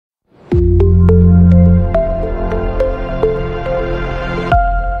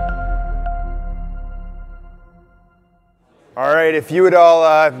If you would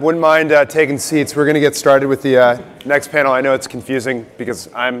all wouldn't mind taking seats, we're going to get started with the next panel. I know it's confusing because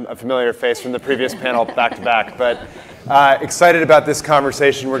I'm a familiar face from the previous panel back to back, but excited about this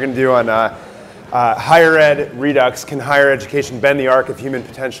conversation we're going to do on higher ed Redux. Can higher education bend the arc of human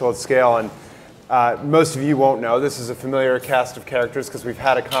potential at scale? And most of you won't know, this is a familiar cast of characters because we've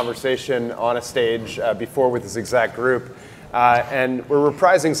had a conversation on a stage before with this exact group. And we're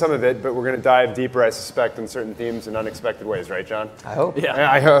reprising some of it, but we're going to dive deeper, I suspect, in certain themes in unexpected ways, right, John? I hope. Yeah,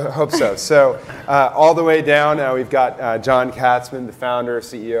 I hope so. So all the way down, we've got John Katzman, the founder,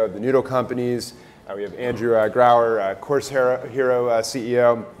 CEO of the Noodle companies. We have Andrew Grauer, CourseHero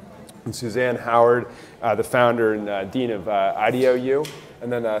CEO, and Suzanne Howard, the founder and dean of IDEO,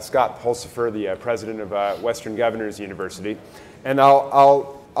 and then Scott Pulsipher, the president of Western Governors University. And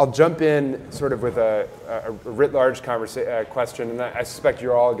I'll jump in sort of with a writ large question, and I suspect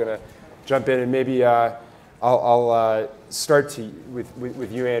you're all going to jump in, and maybe I'll start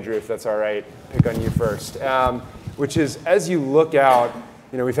with you, Andrew, if that's all right. Pick on you first, which is, as you look out,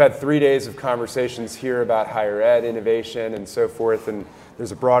 we've had 3 days of conversations here about higher ed, innovation, and so forth, and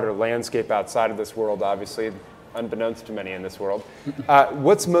there's a broader landscape outside of this world, obviously, unbeknownst to many in this world.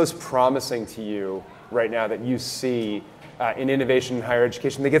 What's most promising to you right now that you see in innovation in higher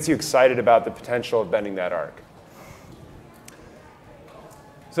education that gets you excited about the potential of bending that arc?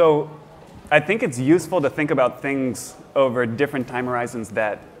 So I think it's useful to think about things over different time horizons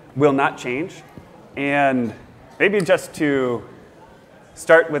that will not change. And maybe just to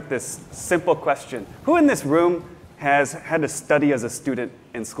start with this simple question, who in this room has had to study as a student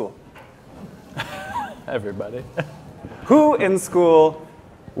in school? Everybody. Who in school,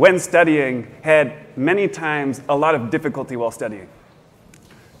 when studying, had many times a lot of difficulty while studying?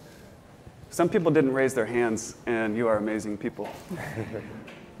 Some people didn't raise their hands, and you are amazing people.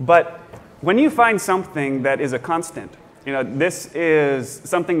 But when you find something that is a constant, this is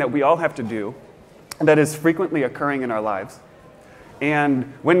something that we all have to do, that is frequently occurring in our lives. And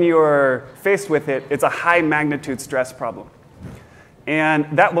when you're faced with it, it's a high magnitude stress problem. And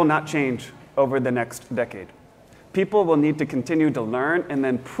that will not change over the next decade. People will need to continue to learn and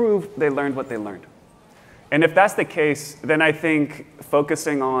then prove they learned what they learned. And if that's the case, then I think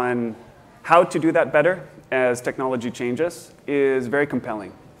focusing on how to do that better as technology changes is very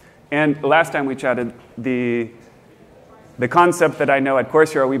compelling. And last time we chatted, the concept that I know at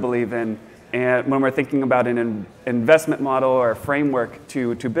CourseHero we believe in, and when we're thinking about an investment model or a framework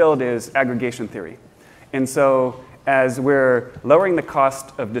to build, is aggregation theory. And so as we're lowering the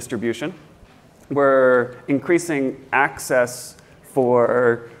cost of distribution, we're increasing access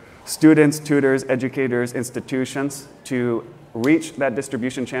for students, tutors, educators, institutions to reach that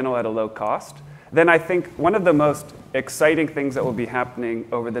distribution channel at a low cost. Then I think one of the most exciting things that will be happening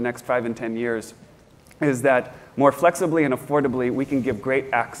over the next 5 and 10 years is that more flexibly and affordably, we can give great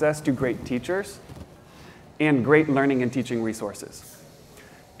access to great teachers and great learning and teaching resources.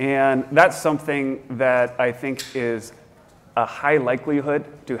 And that's something that I think is a high likelihood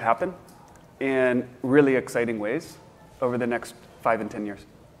to happen in really exciting ways over the next 5 and 10 years.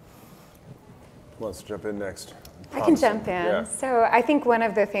 Who wants to jump in next? I can jump in. Yeah. So I think one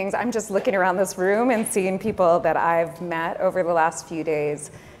of the things, I'm just looking around this room and seeing people that I've met over the last few days,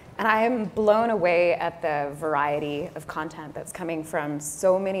 and I am blown away at the variety of content that's coming from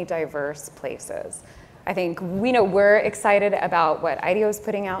so many diverse places. I think we're excited about what IDEO is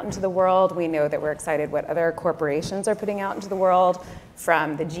putting out into the world. We know that we're excited what other corporations are putting out into the world,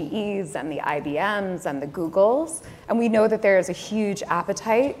 from the GEs and the IBMs and the Googles. And we know that there is a huge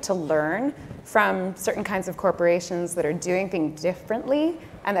appetite to learn from certain kinds of corporations that are doing things differently,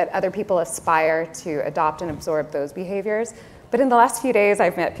 and that other people aspire to adopt and absorb those behaviors. But in the last few days,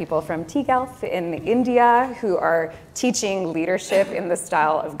 I've met people from TGALF in India who are teaching leadership in the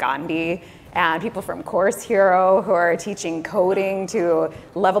style of Gandhi, and people from CourseHero who are teaching coding to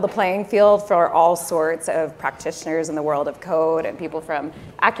level the playing field for all sorts of practitioners in the world of code, and people from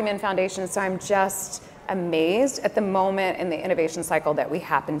Acumen Foundation. So I'm just amazed at the moment in the innovation cycle that we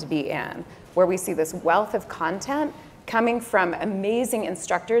happen to be in, where we see this wealth of content coming from amazing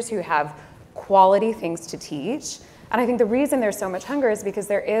instructors who have quality things to teach. And I think the reason there's so much hunger is because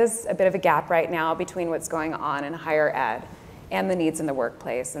there is a bit of a gap right now between what's going on in higher ed and the needs in the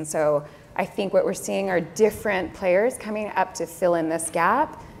workplace. And so I think what we're seeing are different players coming up to fill in this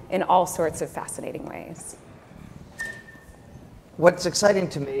gap in all sorts of fascinating ways. What's exciting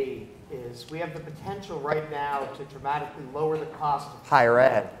to me is we have the potential right now to dramatically lower the cost of higher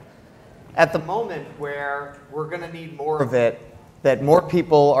ed. At the moment where we're going to need more of it, that more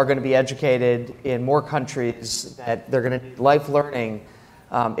people are going to be educated in more countries, that they're going to need life learning,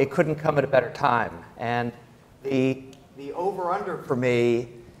 it couldn't come at a better time. And the The over-under for me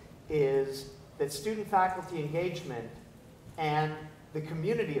is that student-faculty engagement and the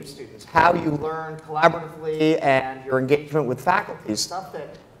community of students, how you learn collaboratively and your engagement with faculty, stuff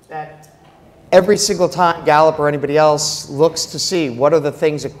that every single time Gallup or anybody else looks to see what are the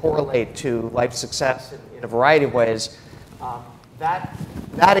things that correlate to life success in a variety of ways,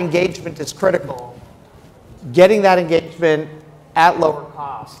 that engagement is critical. Getting that engagement at lower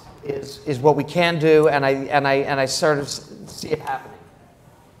cost is what we can do, and I sort of see it happening.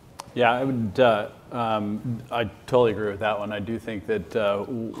 Yeah, I totally agree with that one. I do think that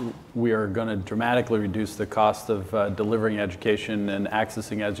we are going to dramatically reduce the cost of delivering education and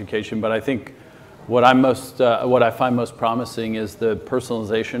accessing education. But I think what I find most promising is the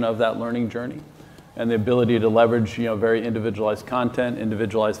personalization of that learning journey, and the ability to leverage, very individualized content,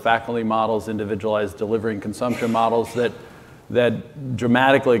 individualized faculty models, individualized delivery and consumption models that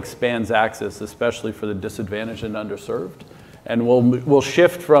dramatically expands access, especially for the disadvantaged and underserved. And we'll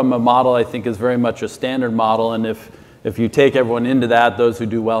shift from a model I think is very much a standard model, and if you take everyone into that, those who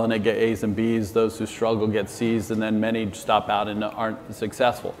do well in it get A's and B's, those who struggle get C's, and then many stop out and aren't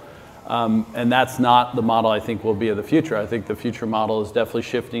successful. And that's not the model I think will be of the future. I think the future model is definitely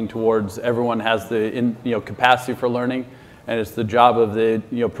shifting towards everyone has the capacity for learning, and it's the job of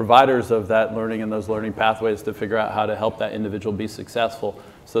the providers of that learning and those learning pathways to figure out how to help that individual be successful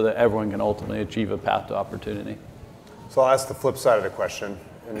so that everyone can ultimately achieve a path to opportunity. So I'll ask the flip side of the question,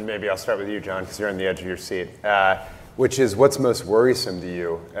 and maybe I'll start with you, John, because you're on the edge of your seat, which is what's most worrisome to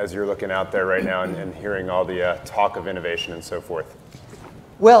you as you're looking out there right now and hearing all the talk of innovation and so forth?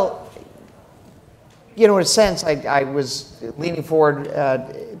 Well, in a sense, I was leaning forward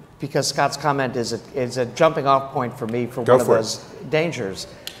because Scott's comment is a jumping off point for me for one of those dangers.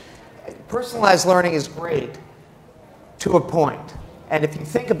 Personalized learning is great to a point. And if you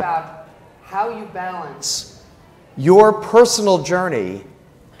think about how you balance your personal journey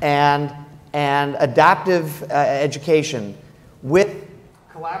and adaptive education with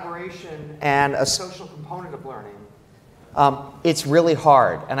collaboration and a social component of learning, it's really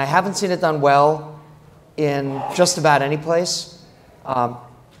hard. And I haven't seen it done well in just about any place.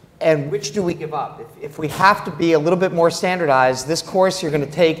 And which do we give up? If we have to be a little bit more standardized, this course you're going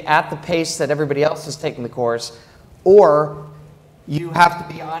to take at the pace that everybody else is taking the course, or you have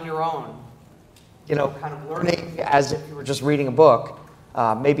to be on your own, kind of learning as if you were just reading a book,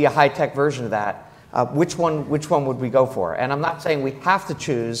 maybe a high-tech version of that. Which one would we go for? And I'm not saying we have to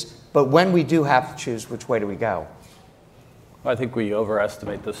choose, but when we do have to choose, which way do we go? I think we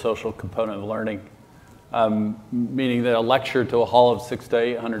overestimate the social component of learning, meaning that a lecture to a hall of 600 to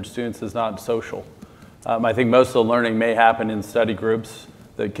 800 students is not social. I think most of the learning may happen in study groups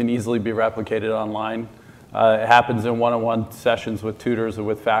that can easily be replicated online. It happens in one-on-one sessions with tutors or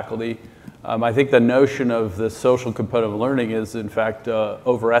with faculty. I think the notion of the social component of learning is, in fact,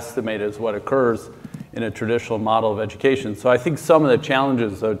 overestimated as what occurs in a traditional model of education. So I think some of the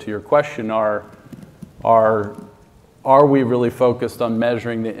challenges, though, to your question are we really focused on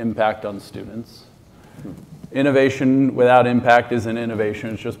measuring the impact on students? Innovation without impact isn't innovation,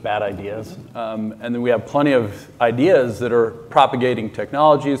 it's just bad ideas. And then we have plenty of ideas that are propagating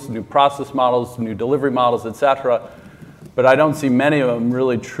technologies, new process models, new delivery models, et cetera. But I don't see many of them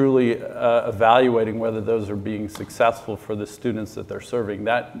really truly evaluating whether those are being successful for the students that they're serving.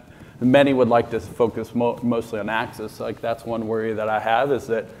 Many would like to focus mostly on access. Like that's one worry that I have, is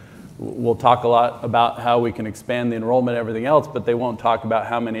that we'll talk a lot about how we can expand the enrollment and everything else, but they won't talk about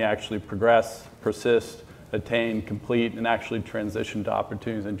how many actually progress, persist, attain, complete, and actually transition to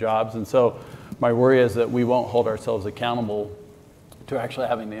opportunities and jobs. And so my worry is that we won't hold ourselves accountable to actually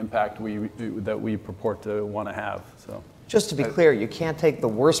having the impact that we purport to want to have. So. Just to be clear, you can't take the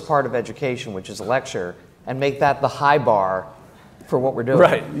worst part of education, which is a lecture, and make that the high bar for what we're doing.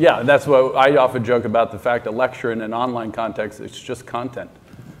 Right, yeah, that's what I often joke about, the fact that lecture in an online context, it's just content.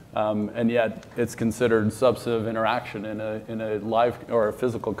 And yet it's considered substantive interaction in a live or a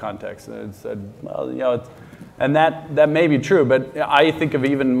physical context. And it's, well, and that may be true, but I think of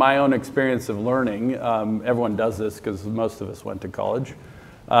even my own experience of learning, everyone does this because most of us went to college,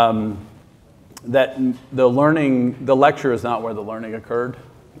 that the lecture is not where the learning occurred.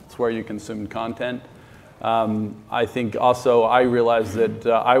 It's where you consumed content. I think also I realized that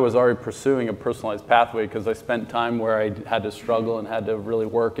I was already pursuing a personalized pathway because I spent time where I had to struggle and had to really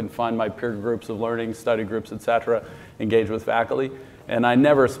work and find my peer groups of learning, study groups, et cetera, engage with faculty. And I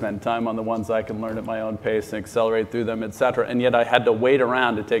never spent time on the ones I can learn at my own pace and accelerate through them, et cetera. And yet I had to wait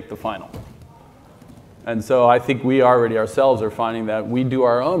around to take the final. And so I think we already ourselves are finding that we do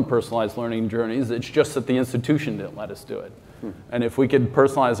our own personalized learning journeys. It's just that the institution didn't let us do it. And if we could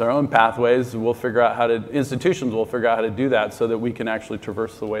personalize our own pathways, institutions will figure out how to do that so that we can actually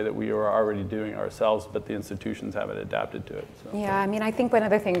traverse the way that we are already doing ourselves, but the institutions haven't adapted to it. So. Yeah, I mean, I think one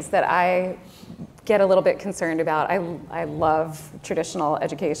of the things that I get a little bit concerned about, I love traditional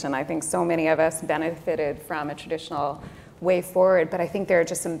education. I think so many of us benefited from a traditional way forward, but I think there are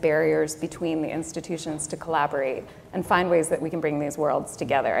just some barriers between the institutions to collaborate and find ways that we can bring these worlds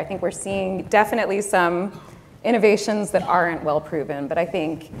together. I think we're seeing definitely some innovations that aren't well proven, but I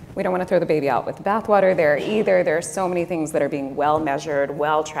think we don't want to throw the baby out with the bathwater there either. There are so many things that are being well measured,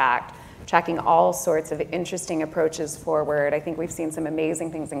 well tracked, tracking all sorts of interesting approaches forward. I think we've seen some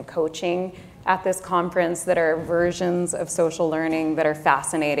amazing things in coaching at this conference that are versions of social learning that are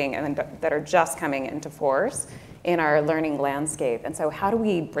fascinating and that are just coming into force in our learning landscape. And so how do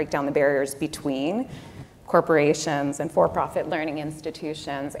we break down the barriers between corporations and for-profit learning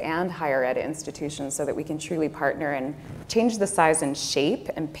institutions and higher ed institutions so that we can truly partner and change the size and shape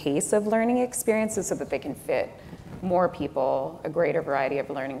and pace of learning experiences so that they can fit more people, a greater variety of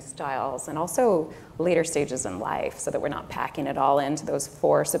learning styles, and also later stages in life so that we're not packing it all into those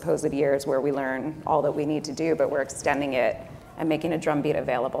 4 supposed years where we learn all that we need to do, but we're extending it and making a drumbeat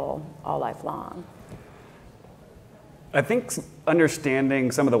available all life long. I think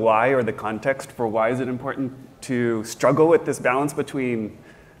understanding some of the why or the context for why is it important to struggle with this balance between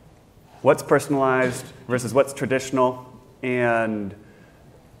what's personalized versus what's traditional, and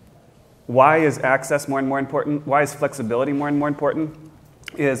why is access more and more important, why is flexibility more and more important,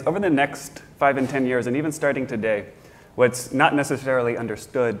 is over the next 5 and 10 years, and even starting today, what's not necessarily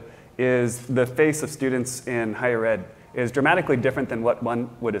understood is the face of students in higher ed is dramatically different than what one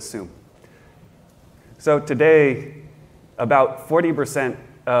would assume. So today, about 40%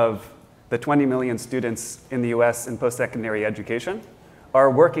 of the 20 million students in the US in post-secondary education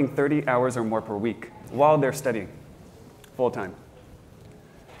are working 30 hours or more per week while they're studying full-time.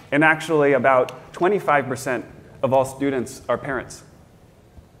 And actually, about 25% of all students are parents.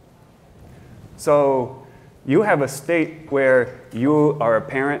 So you have a state where you are a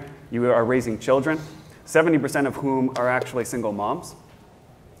parent, you are raising children, 70% of whom are actually single moms,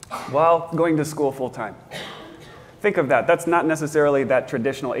 while going to school full-time. Think of that. That's not necessarily that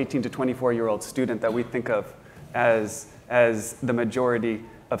traditional 18 to 24-year-old student that we think of as the majority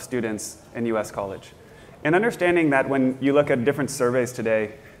of students in US college. And understanding that when you look at different surveys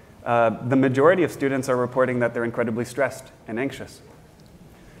today, the majority of students are reporting that they're incredibly stressed and anxious.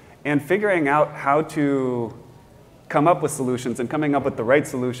 And figuring out how to come up with solutions and coming up with the right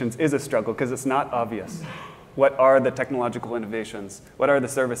solutions is a struggle because it's not obvious. What are the technological innovations? What are the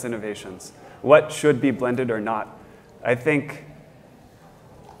service innovations? What should be blended or not? I think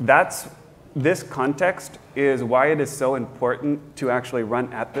this context is why it is so important to actually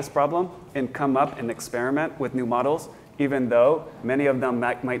run at this problem and come up and experiment with new models, even though many of them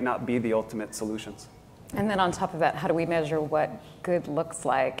might not be the ultimate solutions. And then on top of that, how do we measure what good looks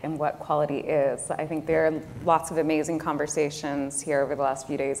like and what quality is? I think there are lots of amazing conversations here over the last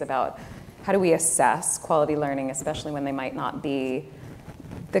few days about how do we assess quality learning, especially when they might not be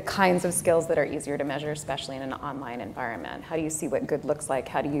the kinds of skills that are easier to measure, especially in an online environment. How do you see what good looks like?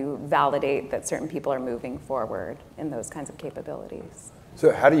 How do you validate that certain people are moving forward in those kinds of capabilities?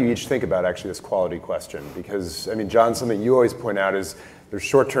 So how do you each think about actually this quality question? Because, I mean, John, something you always point out is there's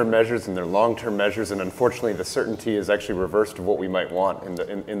short-term measures and there are long-term measures, and unfortunately the certainty is actually reversed of what we might want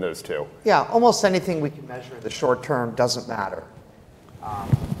in those two. Yeah, almost anything we can measure in the short term doesn't matter.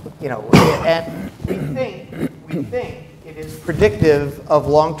 And we think it is predictive of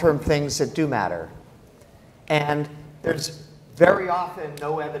long-term things that do matter. And there's very often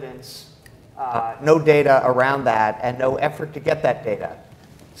no evidence, no data around that, and no effort to get that data.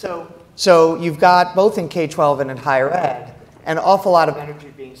 So you've got, both in K-12 and in higher ed, an awful lot of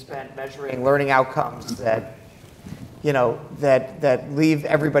energy being spent measuring learning outcomes that, that leave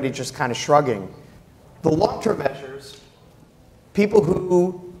everybody just kind of shrugging. The long-term measures, people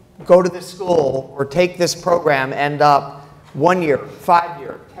who go to this school or take this program end up 1 year, 5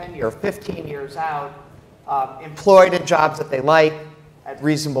 year, 10 year, 15 years out, employed in jobs that they like, at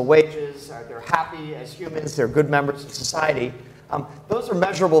reasonable wages, they're happy as humans, they're good members of society. Those are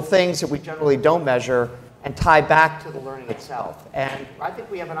measurable things that we generally don't measure and tie back to the learning itself. And I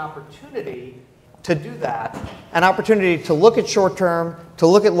think we have an opportunity to do that, an opportunity to look at short term, to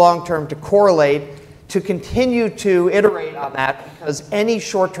look at long term, to correlate, to continue to iterate on that, because any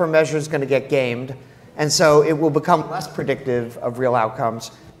short term measure is going to get gamed. And so it will become less predictive of real outcomes.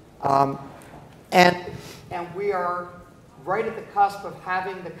 And we are right at the cusp of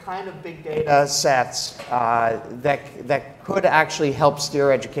having the kind of big data sets that could actually help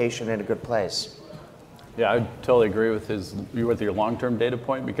steer education in a good place. Yeah, I totally agree with your long-term data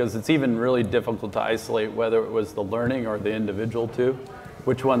point, because it's even really difficult to isolate whether it was the learning or the individual too.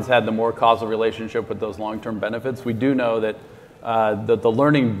 Which ones had the more causal relationship with those long-term benefits. We do know that the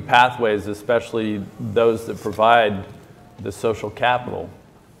learning pathways, especially those that provide the social capital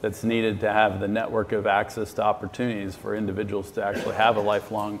that's needed to have the network of access to opportunities for individuals to actually have a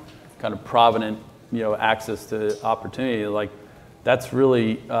lifelong kind of provenant, access to opportunity, like that's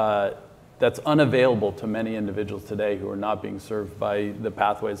really, that's unavailable to many individuals today who are not being served by the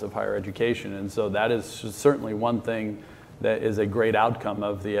pathways of higher education. And so that is certainly one thing that is a great outcome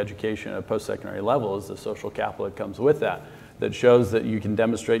of the education at a post-secondary level, is the social capital that comes with that. That shows that you can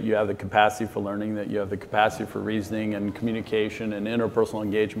demonstrate you have the capacity for learning, that you have the capacity for reasoning and communication and interpersonal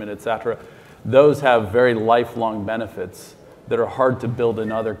engagement, et cetera. Those have very lifelong benefits that are hard to build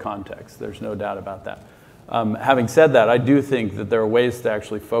in other contexts. There's no doubt about that. Having said that, I do think that there are ways to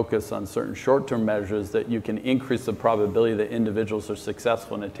actually focus on certain short-term measures that you can increase the probability that individuals are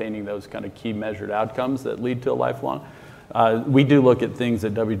successful in attaining those kind of key measured outcomes that lead to a lifelong. We do look at things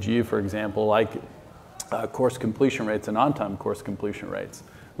at WGU, for example, like course completion rates and on-time course completion rates.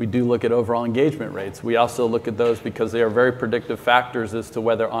 We do look at overall engagement rates. We also look at those because they are very predictive factors as to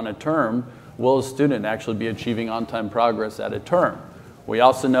whether on a term will a student actually be achieving on-time progress at a term. We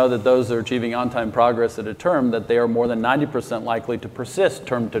also know that those that are achieving on-time progress at a term, that they are more than 90% likely to persist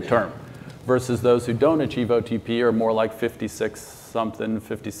term to term, versus those who don't achieve OTP are more like 56-something,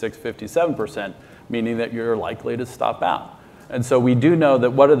 56, 57%, meaning that you're likely to stop out. And so we do know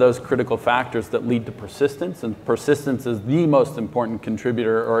that what are those critical factors that lead to persistence, and persistence is the most important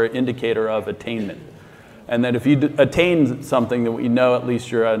contributor or indicator of attainment. And that if you attain something, that we know at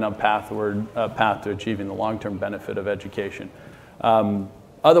least you're on a path to achieving the long-term benefit of education.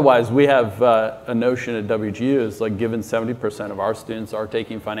 Otherwise, we have a notion at WGU is like, given 70% of our students are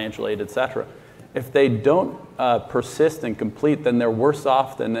taking financial aid, et cetera, if they don't persist and complete, then they're worse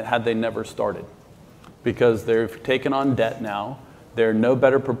off than had they never started. Because they've taken on debt now. They're no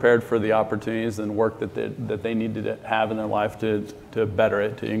better prepared for the opportunities and work that they need to have in their life to better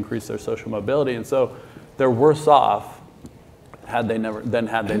it, to increase their social mobility. And so they're worse off had they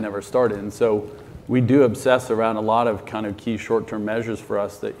never started. And so we do obsess around a lot of kind of key short-term measures for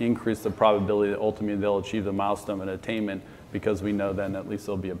us that increase the probability that ultimately they'll achieve the milestone and attainment, because we know then at least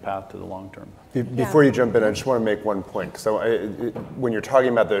there'll be a path to the long term. Before you jump in, I just want to make one point. So when you're talking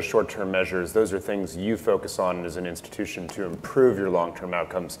about those short-term measures, those are things you focus on as an institution to improve your long-term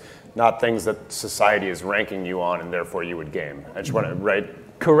outcomes, not things that society is ranking you on and therefore you would game. I just want to, right?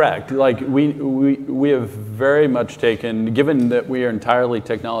 Correct. Like we have very much taken, given that we are entirely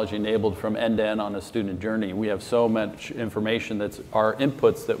technology enabled from end to end on a student journey, we have so much information that's our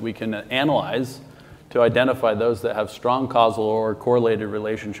inputs that we can analyze to identify those that have strong causal or correlated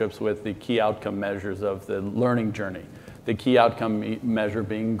relationships with the key outcome measures of the learning journey, the key outcome measure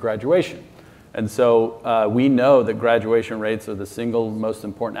being graduation. And so we know that graduation rates are the single most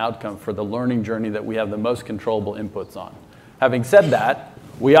important outcome for the learning journey that we have the most controllable inputs on. Having said that,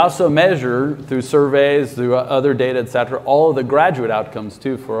 we also measure through surveys, through other data, et cetera, all of the graduate outcomes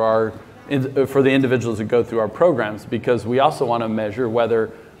too for the individuals who go through our programs, because we also want to measure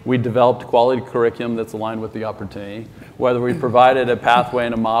whether we developed quality curriculum that's aligned with the opportunity, whether we provided a pathway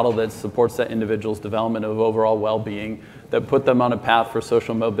and a model that supports that individual's development of overall well-being, that put them on a path for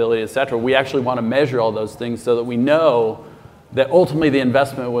social mobility, et cetera. We actually want to measure all those things so that we know that ultimately the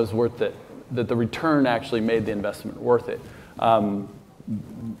investment was worth it, that the return actually made the investment worth it.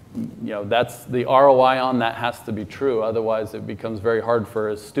 That's the ROI on that has to be true. Otherwise, it becomes very hard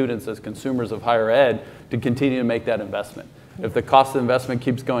for students as consumers of higher ed to continue to make that investment. If the cost of investment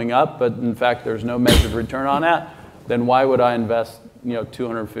keeps going up, but in fact there's no measured return on that, then why would I invest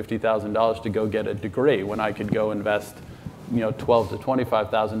 $250,000 to go get a degree when I could go invest $12,000 to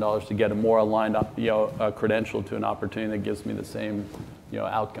 $25,000 to get a more aligned credential to an opportunity that gives me the same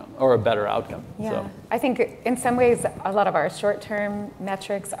outcome or a better outcome. Yeah, So. I think in some ways a lot of our short-term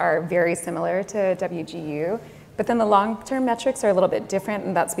metrics are very similar to WGU, but then the long-term metrics are a little bit different,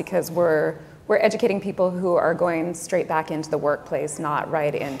 and that's because we're educating people who are going straight back into the workplace, not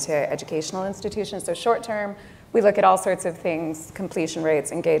right into educational institutions. So short-term, we look at all sorts of things: completion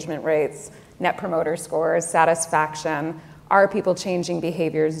rates, engagement rates, net promoter scores, satisfaction. Are people changing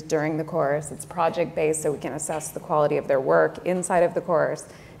behaviors during the course? It's project-based, so we can assess the quality of their work inside of the course.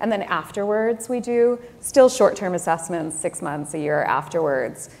 And then afterwards, we do still short-term assessments, 6 months, a year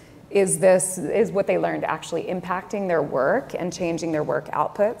afterwards. is what they learned actually impacting their work and changing their work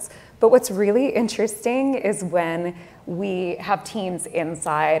outputs? But what's really interesting is when we have teams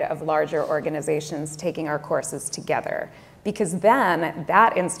inside of larger organizations taking our courses together, because then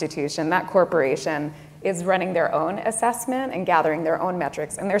that institution, that corporation, is running their own assessment and gathering their own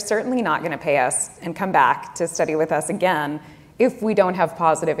metrics, and they're certainly not going to pay us and come back to study with us again if we don't have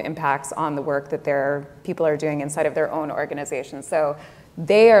positive impacts on the work that their people are doing inside of their own organization. So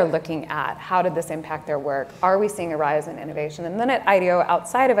they are looking at how did this impact their work? Are we seeing a rise in innovation? And then at IDEO,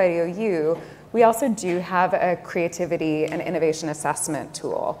 outside of IDEOU, we also do have a creativity and innovation assessment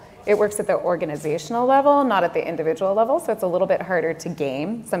tool. It works at the organizational level, not at the individual level, so it's a little bit harder to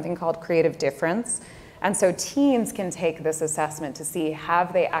game, something called creative difference. And so teams can take this assessment to see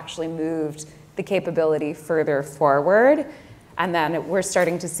have they actually moved the capability further forward. And then we're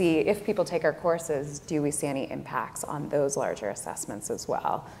starting to see if people take our courses, do we see any impacts on those larger assessments as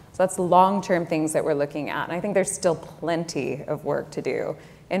well? So that's long-term things that we're looking at. And I think there's still plenty of work to do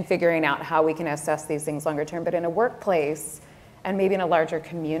in figuring out how we can assess these things longer term. But in a workplace, and maybe in a larger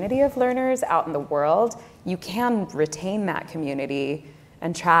community of learners out in the world, you can retain that community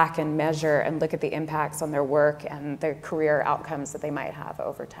and track and measure and look at the impacts on their work and their career outcomes that they might have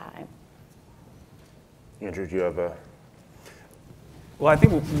over time. Andrew, do you have a... Well, I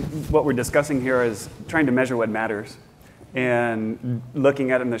think what we're discussing here is trying to measure what matters and looking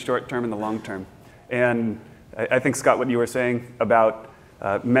at it in the short term and the long term. And I think, Scott, what you were saying about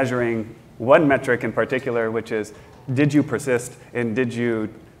measuring one metric in particular, which is, did you persist and did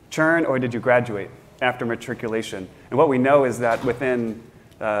you churn or did you graduate after matriculation? And what we know is that within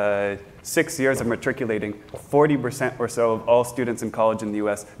 6 years of matriculating, 40% or so of all students in college in the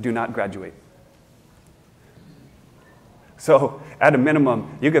US do not graduate. So at a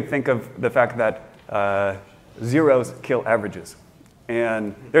minimum, you could think of the fact that zeros kill averages.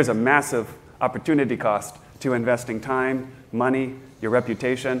 And there's a massive opportunity cost to investing time, money, your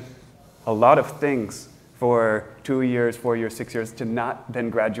reputation, a lot of things for 2 years, 4 years, 6 years to not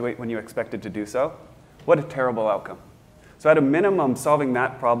then graduate when you expected to do so. What a terrible outcome. So at a minimum, solving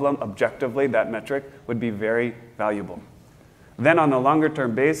that problem objectively, that metric, would be very valuable. Then on a longer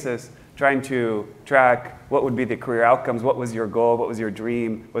term basis, trying to track what would be the career outcomes, what was your goal, what was your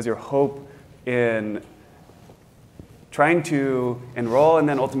dream, what was your hope in trying to enroll and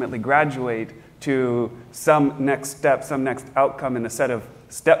then ultimately graduate to some next step, some next outcome in a set of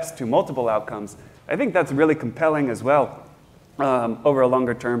steps to multiple outcomes. I think that's really compelling as well over a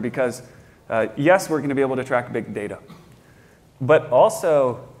longer term because yes, we're going to be able to track big data. But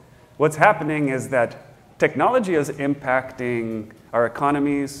also what's happening is that technology is impacting our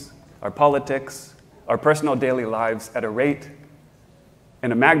economies, our politics, our personal daily lives at a rate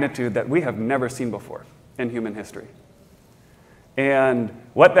and a magnitude that we have never seen before in human history. And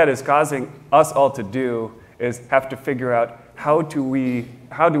what that is causing us all to do is have to figure out how do we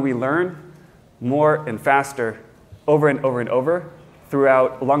learn more and faster over and over and over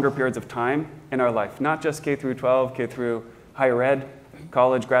throughout longer periods of time in our life, not just K through 12, K through higher ed,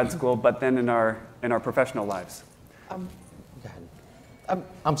 college, grad school, but then in our professional lives.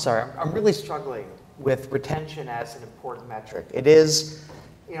 I'm sorry, I'm really struggling with retention as an important metric. It is,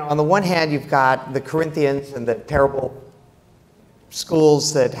 on the one hand, you've got the Corinthians and the terrible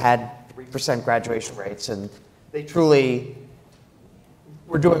schools that had 3% graduation rates, and they truly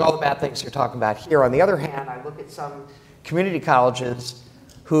were doing all the bad things you're talking about here. On the other hand, I look at some community colleges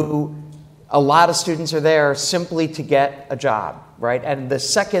who a lot of students are there simply to get a job, right? And the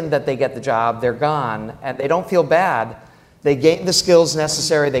second that they get the job, they're gone, and they don't feel bad. They gained the skills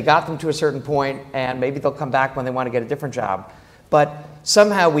necessary, they got them to a certain point, and maybe they'll come back when they want to get a different job. But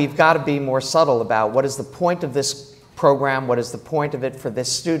somehow we've got to be more subtle about what is the point of this program, what is the point of it for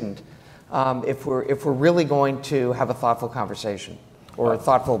this student, if we're really going to have a thoughtful conversation or a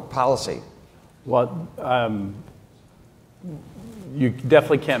thoughtful policy. Well, you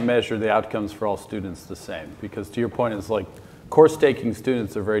definitely can't measure the outcomes for all students the same, because to your point, it's like course-taking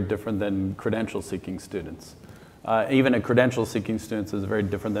students are very different than credential-seeking students. Even a credential-seeking student is very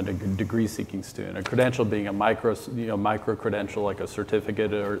different than a degree-seeking student. A credential being a micro credential, like a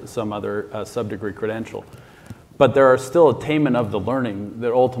certificate or some other sub-degree credential. But there are still attainment of the learning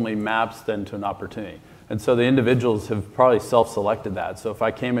that ultimately maps then to an opportunity. And so the individuals have probably self-selected that. So if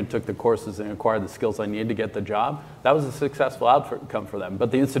I came and took the courses and acquired the skills I need to get the job, that was a successful outcome for them. But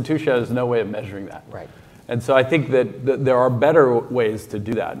the institution has no way of measuring that. Right. And so I think that there are better ways to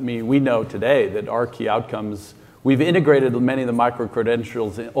do that. I mean, we know today that our key outcomes, we've integrated many of the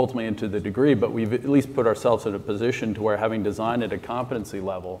micro-credentials ultimately into the degree, but we've at least put ourselves in a position to where, having designed at a competency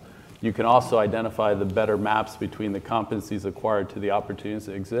level, You can also identify the better maps between the competencies acquired to the opportunities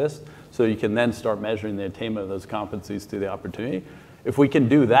that exist, so you can then start measuring the attainment of those competencies to the opportunity. If we can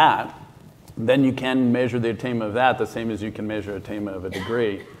do that, then you can measure the attainment of that the same as you can measure attainment of a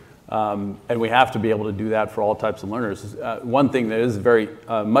degree. And we have to be able to do that for all types of learners. One thing that is very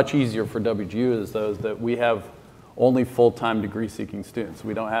much easier for WGU is that we have only full-time degree-seeking students.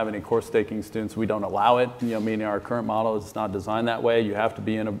 We don't have any course-taking students. We don't allow it, meaning our current model is not designed that way. You have to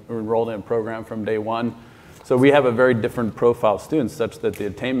be enrolled in a program from day one. So we have a very different profile of students such that the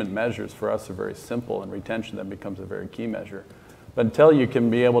attainment measures for us are very simple, and retention then becomes a very key measure. But until you can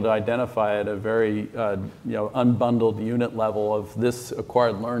be able to identify at a very unbundled unit level of this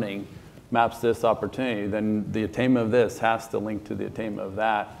acquired learning maps this opportunity, then the attainment of this has to link to the attainment of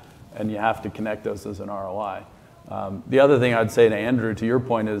that, and you have to connect those as an ROI. The other thing I'd say to Andrew, to your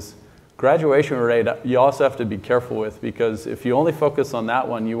point, is graduation rate you also have to be careful with, because if you only focus on that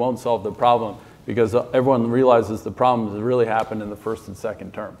one, you won't solve the problem, because everyone realizes the problems really happen in the first and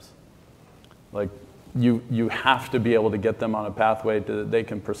second terms. Like, you have to be able to get them on a pathway that they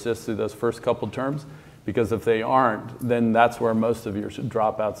can persist through those first couple terms, because if they aren't, then that's where most of your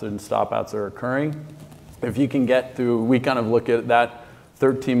dropouts and stopouts are occurring. If you can get through, we kind of look at that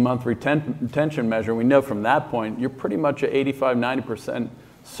 13-month retention measure, we know from that point, you're pretty much at 85–90%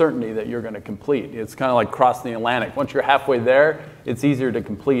 certainty that you're going to complete. It's kind of like crossing the Atlantic. Once you're halfway there, it's easier to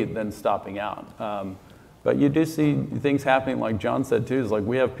complete than stopping out. But you do see things happening, like John said too, is like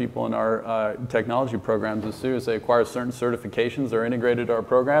we have people in our technology programs, as soon as they acquire certain certifications, they're integrated to our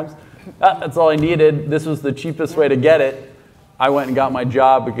programs. That's all I needed. This was the cheapest way to get it. I went and got my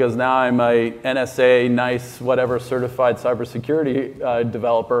job because now I'm a NSA, NICE, whatever certified cybersecurity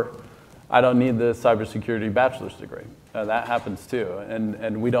developer. I don't need the cybersecurity bachelor's degree. That happens too,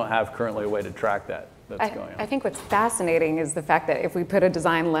 and we don't have currently a way to track that. That's going on. I think what's fascinating is the fact that if we put a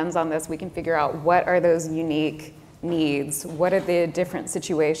design lens on this, we can figure out what are those unique needs, what are the different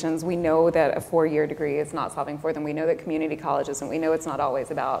situations. We know that a 4-year degree is not solving for them. We know that community colleges, and we know it's not always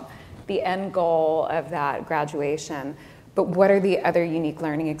about the end goal of that graduation. But what are the other unique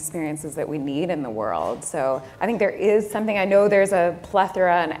learning experiences that we need in the world? So I think there is something, I know there's a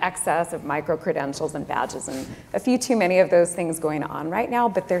plethora and excess of micro-credentials and badges and a few too many of those things going on right now,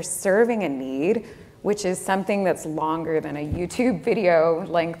 but they're serving a need, which is something that's longer than a YouTube video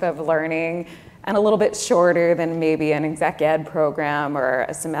length of learning and a little bit shorter than maybe an exec ed program or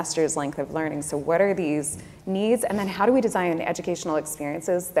a semester's length of learning. So what are these needs? And then how do we design educational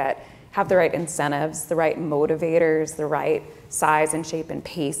experiences that have the right incentives, the right motivators, the right size and shape and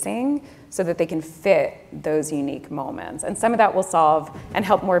pacing so that they can fit those unique moments? And some of that will solve and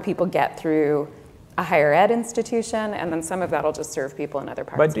help more people get through a higher ed institution, and then some of that will just serve people in other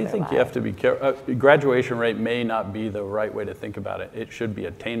parts of their lives. But I do think you have to be careful. Graduation rate may not be the right way to think about it. It should be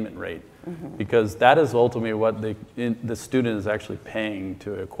attainment rate, because that is ultimately what the student is actually paying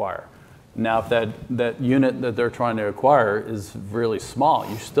to acquire. Now, if that unit that they're trying to acquire is really small,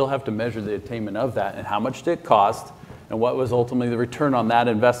 you still have to measure the attainment of that and how much did it cost and what was ultimately the return on that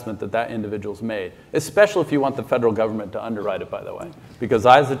investment that individual's made, especially if you want the federal government to underwrite it, by the way. Because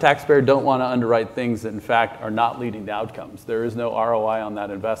I, as a taxpayer, don't want to underwrite things that, in fact, are not leading to outcomes. There is no ROI on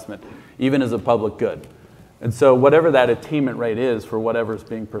that investment, even as a public good. And so whatever that attainment rate is for whatever is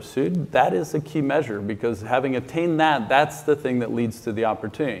being pursued, that is a key measure, because having attained that, that's the thing that leads to the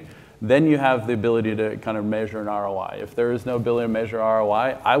opportunity. Then you have the ability to kind of measure an ROI. If there is no ability to measure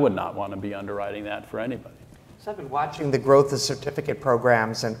ROI, I would not want to be underwriting that for anybody. So I've been watching the growth of certificate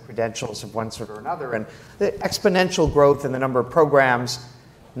programs and credentials of one sort or another, and the exponential growth in the number of programs,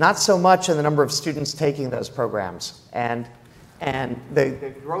 not so much in the number of students taking those programs. And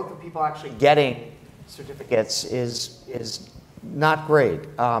the growth of people actually getting certificates is not great.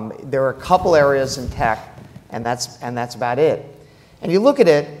 There are a couple areas in tech, and that's about it. And you look at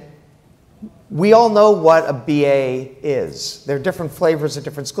it, we all know what a BA is. There are different flavors at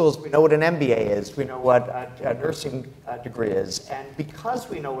different schools. We know what an MBA is. We know what a nursing degree is. And because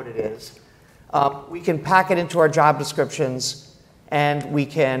we know what it is, we can pack it into our job descriptions, and we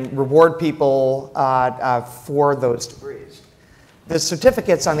can reward people for those degrees. The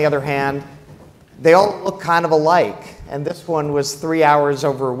certificates, on the other hand, they all look kind of alike. And this one was 3 hours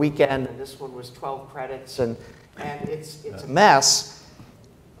over a weekend, and this one was 12 credits, and it's a mess.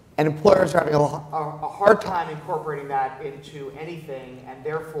 And employers are having a hard time incorporating that into anything, and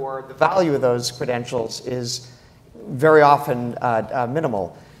therefore the value of those credentials is very often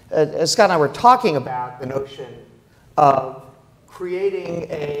minimal. Scott and I were talking about the notion of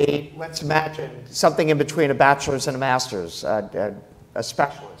creating let's imagine, something in between a bachelor's and a master's, a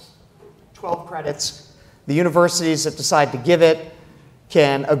specialist. 12 credits. The universities that decide to give it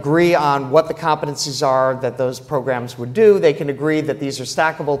can agree on what the competencies are that those programs would do. They can agree that these are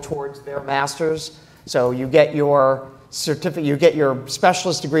stackable towards their master's. So you get your certificate, you get your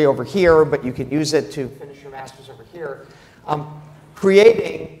specialist degree over here, but you can use it to finish your master's over here.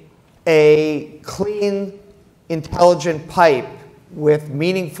 Creating a clean, intelligent pipe with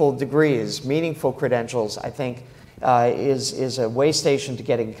meaningful degrees, meaningful credentials, I think is a way station to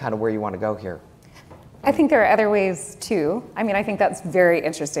getting kind of where you want to go here. I think there are other ways too. I mean, I think that's very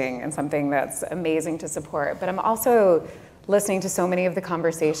interesting and something that's amazing to support, but I'm also listening to so many of the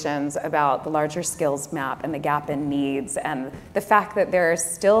conversations about the larger skills map and the gap in needs and the fact that there are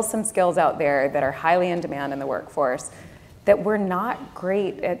still some skills out there that are highly in demand in the workforce that we're not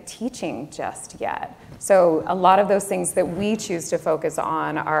great at teaching just yet. So a lot of those things that we choose to focus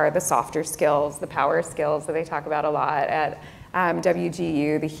on are the softer skills, the power skills that they talk about a lot at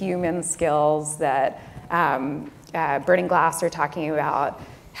WGU, the human skills that Burning Glass are talking about.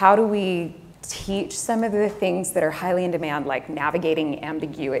 How do we teach some of the things that are highly in demand, like navigating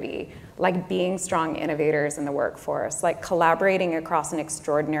ambiguity, like being strong innovators in the workforce, like collaborating across an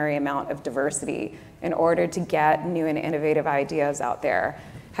extraordinary amount of diversity in order to get new and innovative ideas out there?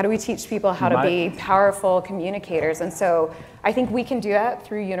 How do we teach people how to be powerful communicators? And so I think we can do that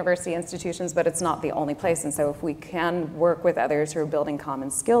through university institutions, but it's not the only place. And so if we can work with others who are building common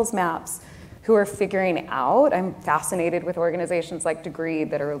skills maps, who are figuring out, I'm fascinated with organizations like Degree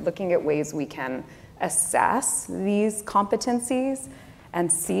that are looking at ways we can assess these competencies and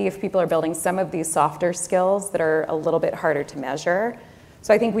see if people are building some of these softer skills that are a little bit harder to measure.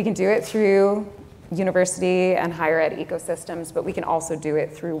 So I think we can do it through university and higher ed ecosystems, but we can also do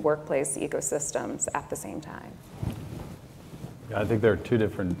it through workplace ecosystems at the same time. Yeah, I think there are two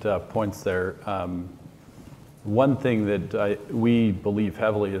different points there. One thing that we believe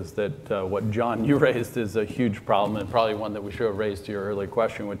heavily is that what John, you raised is a huge problem, and probably one that we should have raised to your earlier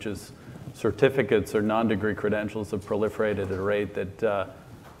question, which is certificates or non-degree credentials have proliferated at a rate that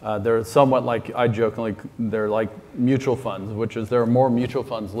they're somewhat like, I jokingly, they're like mutual funds, which is there are more mutual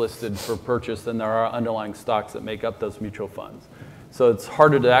funds listed for purchase than there are underlying stocks that make up those mutual funds. So it's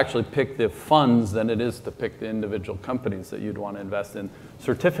harder to actually pick the funds than it is to pick the individual companies that you'd want to invest in.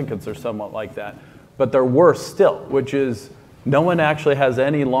 Certificates are somewhat like that. But they're worse still, which is no one actually has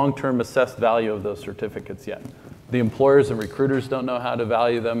any long-term assessed value of those certificates yet. The employers and recruiters don't know how to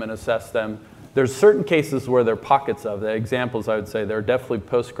value them and assess them. There's certain cases where there are pockets of. The examples I would say, there are definitely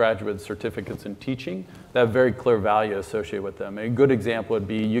postgraduate certificates in teaching that have very clear value associated with them. A good example would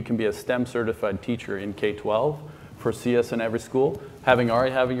be you can be a STEM certified teacher in K-12 for CS in every school,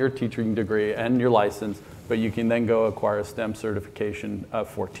 already having your teaching degree and your license, but you can then go acquire a STEM certification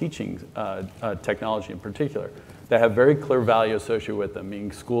for teaching technology in particular that have very clear value associated with them,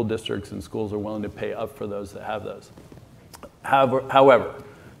 meaning school districts and schools are willing to pay up for those that have those. However,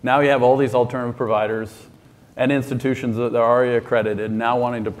 now you have all these alternative providers and institutions that are already accredited now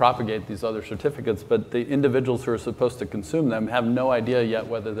wanting to propagate these other certificates, but the individuals who are supposed to consume them have no idea yet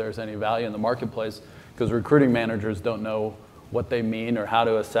whether there's any value in the marketplace because recruiting managers don't know what they mean or how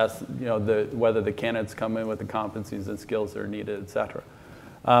to assess, whether the candidates come in with the competencies and skills that are needed, et cetera.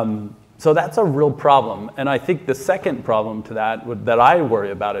 So that's a real problem. And I think the second problem to that I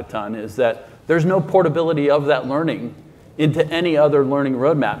worry about a ton is that there's no portability of that learning into any other learning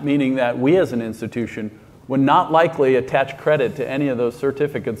roadmap, meaning that we as an institution would not likely attach credit to any of those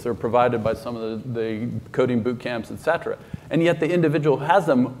certificates that are provided by some of the coding boot camps, et cetera. And yet the individual who has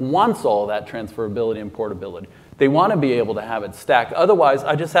them wants all that transferability and portability. They want to be able to have it stacked. Otherwise,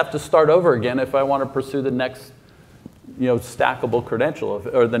 I just have to start over again if I want to pursue the next stackable credential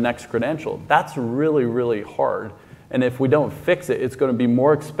or the next credential. That's really, really hard. And if we don't fix it, it's going to be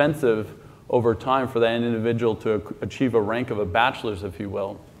more expensive over time for that individual to achieve a rank of a bachelor's, if you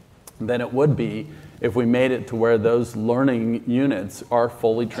will, than it would be if we made it to where those learning units are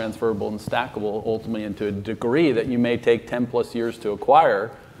fully transferable and stackable ultimately into a degree that you may take 10 plus years to acquire,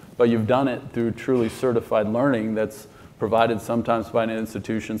 but you've done it through truly certified learning that's provided sometimes by an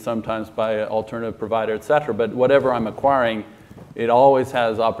institution, sometimes by an alternative provider, et cetera. But whatever I'm acquiring, it always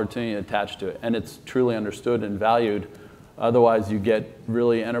has opportunity attached to it, and it's truly understood and valued. Otherwise, you get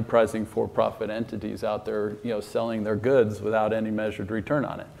really enterprising for-profit entities out there, selling their goods without any measured return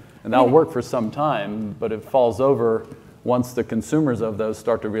on it. And that'll work for some time, but it falls over once the consumers of those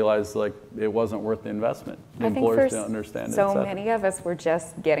start to realize like it wasn't worth the investment. The employers don't understand it. So many of us were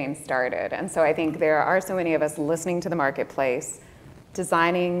just getting started. And so I think there are so many of us listening to the marketplace,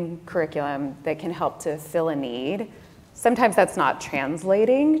 designing curriculum that can help to fill a need. Sometimes that's not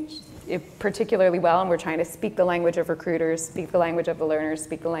translating it particularly well, and we're trying to speak the language of recruiters, speak the language of the learners,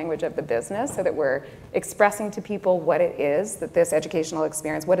 speak the language of the business, so that we're expressing to people what it is that this educational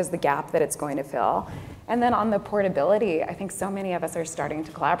experience, what is the gap that it's going to fill. And then on the portability, I think so many of us are starting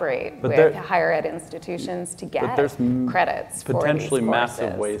to collaborate with higher ed institutions to get credits for potentially these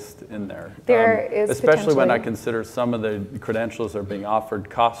massive waste in there. There is especially when I consider some of the credentials that are being offered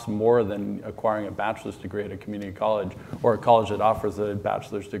cost more than acquiring a bachelor's degree at a community college or a college that offers a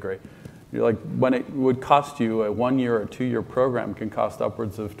bachelor's degree. You're like, when it would cost you a 1 year or 2 year program can cost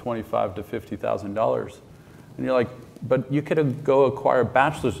upwards of $25,000 to $50,000. And you're like, but you could go acquire a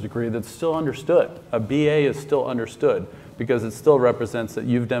bachelor's degree that's still understood. A BA is still understood because it still represents that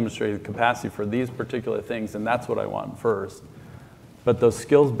you've demonstrated capacity for these particular things, and that's what I want first. But those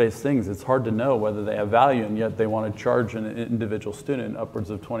skills-based things, it's hard to know whether they have value, and yet they want to charge an individual student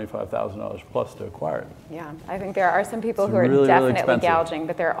upwards of $25,000 plus to acquire it. Yeah, I think there are some people who are definitely gouging,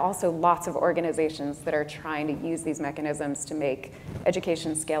 but there are also lots of organizations that are trying to use these mechanisms to make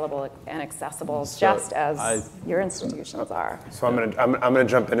education scalable and accessible, just as your institutions are. So I'm going to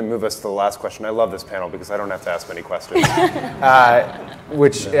jump in and move us to the last question. I love this panel because I don't have to ask many questions.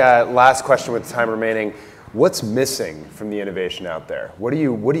 Last question with time remaining. What's missing from the innovation out there? What do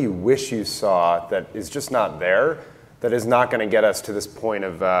you wish you saw that is just not there, that is not going to get us to this point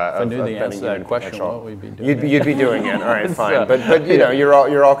of if I knew the answer to that question, what would we be doing? You'd be doing it. All right, fine. But you know,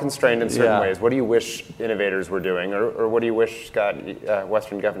 you're all constrained in certain ways. What do you wish innovators were doing, or what do you wish Scott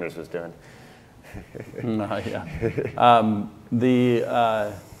Western Governors was doing?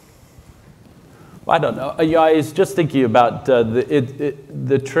 I don't know. I was just thinking about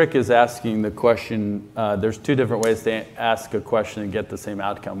the trick is asking the question. There's two different ways to ask a question and get the same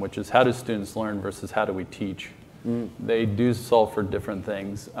outcome, which is how do students learn versus how do we teach? They do solve for different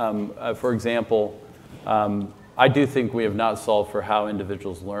things. For example, I do think we have not solved for how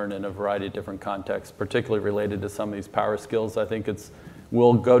individuals learn in a variety of different contexts, particularly related to some of these power skills. I think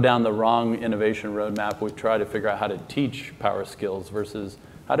we'll go down the wrong innovation roadmap. We try to figure out how to teach power skills versus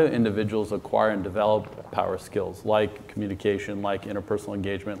how do individuals acquire and develop power skills like communication, like interpersonal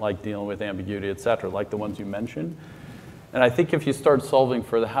engagement, like dealing with ambiguity, et cetera, like the ones you mentioned. And I think if you start solving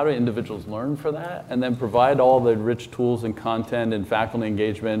for how do individuals learn for that, and then provide all the rich tools and content and faculty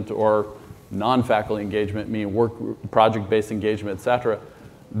engagement or non-faculty engagement, meaning work, project-based engagement, et cetera,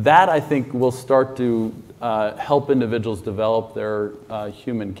 that I think will start to help individuals develop their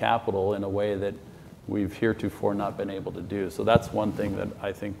human capital in a way that we've heretofore not been able to do. So that's one thing that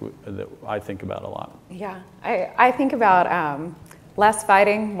I think about a lot. Yeah, I think about less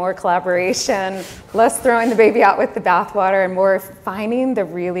fighting, more collaboration, less throwing the baby out with the bathwater, and more finding the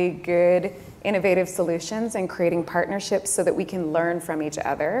really good, innovative solutions and creating partnerships so that we can learn from each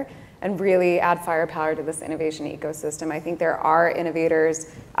other and really add firepower to this innovation ecosystem. I think there are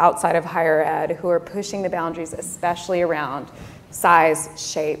innovators outside of higher ed who are pushing the boundaries, especially around size,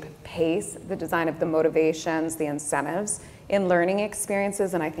 shape, pace, the design of the motivations, the incentives in learning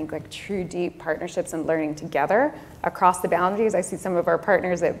experiences, and I think like true deep partnerships and learning together across the boundaries. I see some of our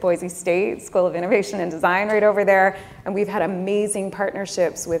partners at Boise State School of Innovation and Design right over there, and we've had amazing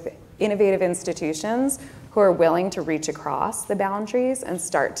partnerships with innovative institutions who are willing to reach across the boundaries and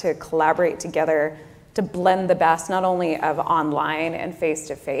start to collaborate together to blend the best not only of online and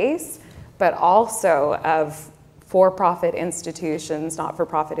face-to-face, but also of for-profit institutions,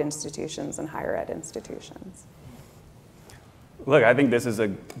 not-for-profit institutions, and higher ed institutions. Look, I think this is a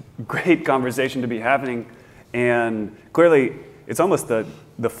great conversation to be having, and clearly it's almost the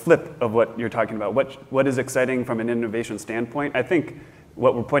flip of what you're talking about. What is exciting from an innovation standpoint? I think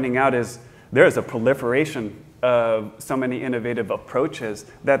what we're pointing out is there is a proliferation of so many innovative approaches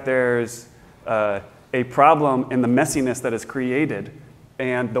that there's a problem in the messiness that is created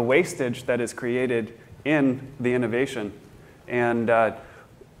and the wastage that is created in the innovation. And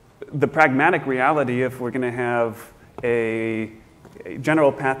the pragmatic reality, if we're going to have a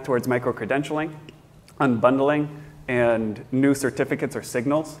general path towards micro-credentialing, unbundling, and new certificates or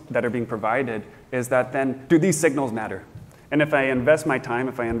signals that are being provided, is that then, do these signals matter? And if I invest my time,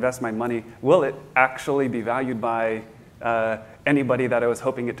 if I invest my money, will it actually be valued by anybody that I was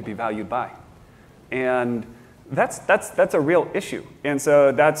hoping it to be valued by? And that's a real issue. And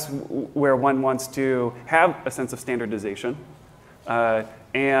so that's where one wants to have a sense of standardization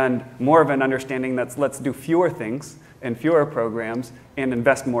and more of an understanding that let's do fewer things and fewer programs and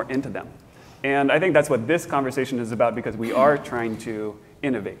invest more into them. And I think that's what this conversation is about, because we are trying to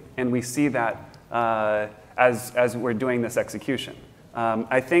innovate, and we see that as we're doing this execution.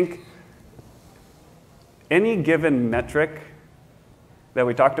 I think any given metric that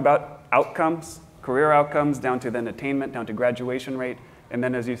we talked about, outcomes, career outcomes, down to then attainment, down to graduation rate, and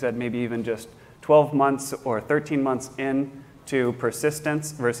then as you said, maybe even just 12 months or 13 months in to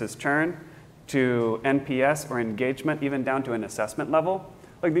persistence versus churn, to NPS or engagement, even down to an assessment level.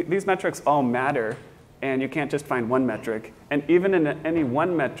 Like these metrics all matter, and you can't just find one metric. And even in any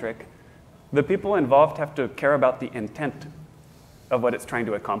one metric, the people involved have to care about the intent of what it's trying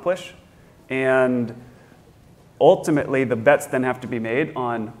to accomplish. And ultimately, the bets then have to be made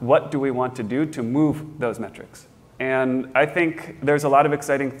on what do we want to do to move those metrics. And I think there's a lot of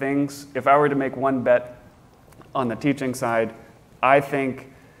exciting things. If I were to make one bet on the teaching side, I think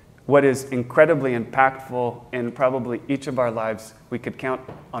what is incredibly impactful in probably each of our lives, we could count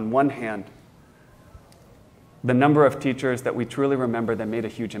on one hand the number of teachers that we truly remember that made a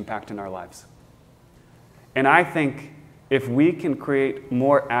huge impact in our lives. And I think if we can create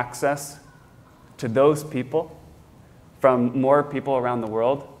more access to those people from more people around the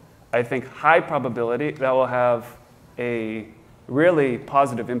world, I think high probability that will have a really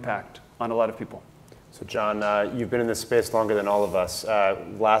positive impact on a lot of people. So John, you've been in this space longer than all of us.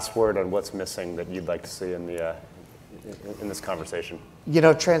 Last word on what's missing that you'd like to see in this conversation. You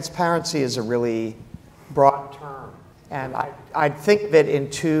know, transparency is a really broad term, and I think of it in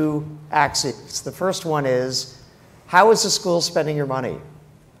two axes. The first one is, how is the school spending your money?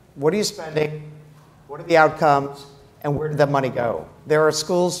 What are you spending? What are the outcomes? And where did that money go? There are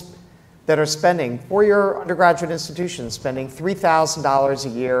schools that are spending, for your undergraduate institutions, spending $3,000 a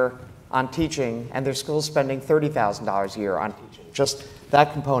year on teaching, and their schools spending $30,000 a year on teaching. Just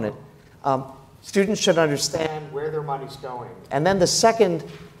that component. Students should understand where their money's going. And then the second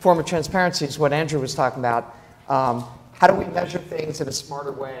form of transparency is what Andrew was talking about. How do we measure things in a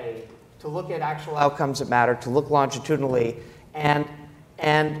smarter way to look at actual outcomes that matter, to look longitudinally, and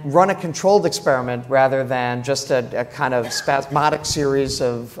run a controlled experiment rather than just a kind of spasmodic series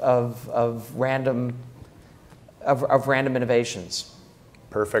of random innovations.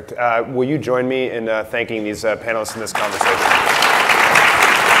 Perfect. Will you join me in thanking these panelists in this conversation?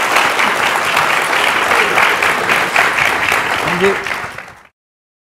 Thank you.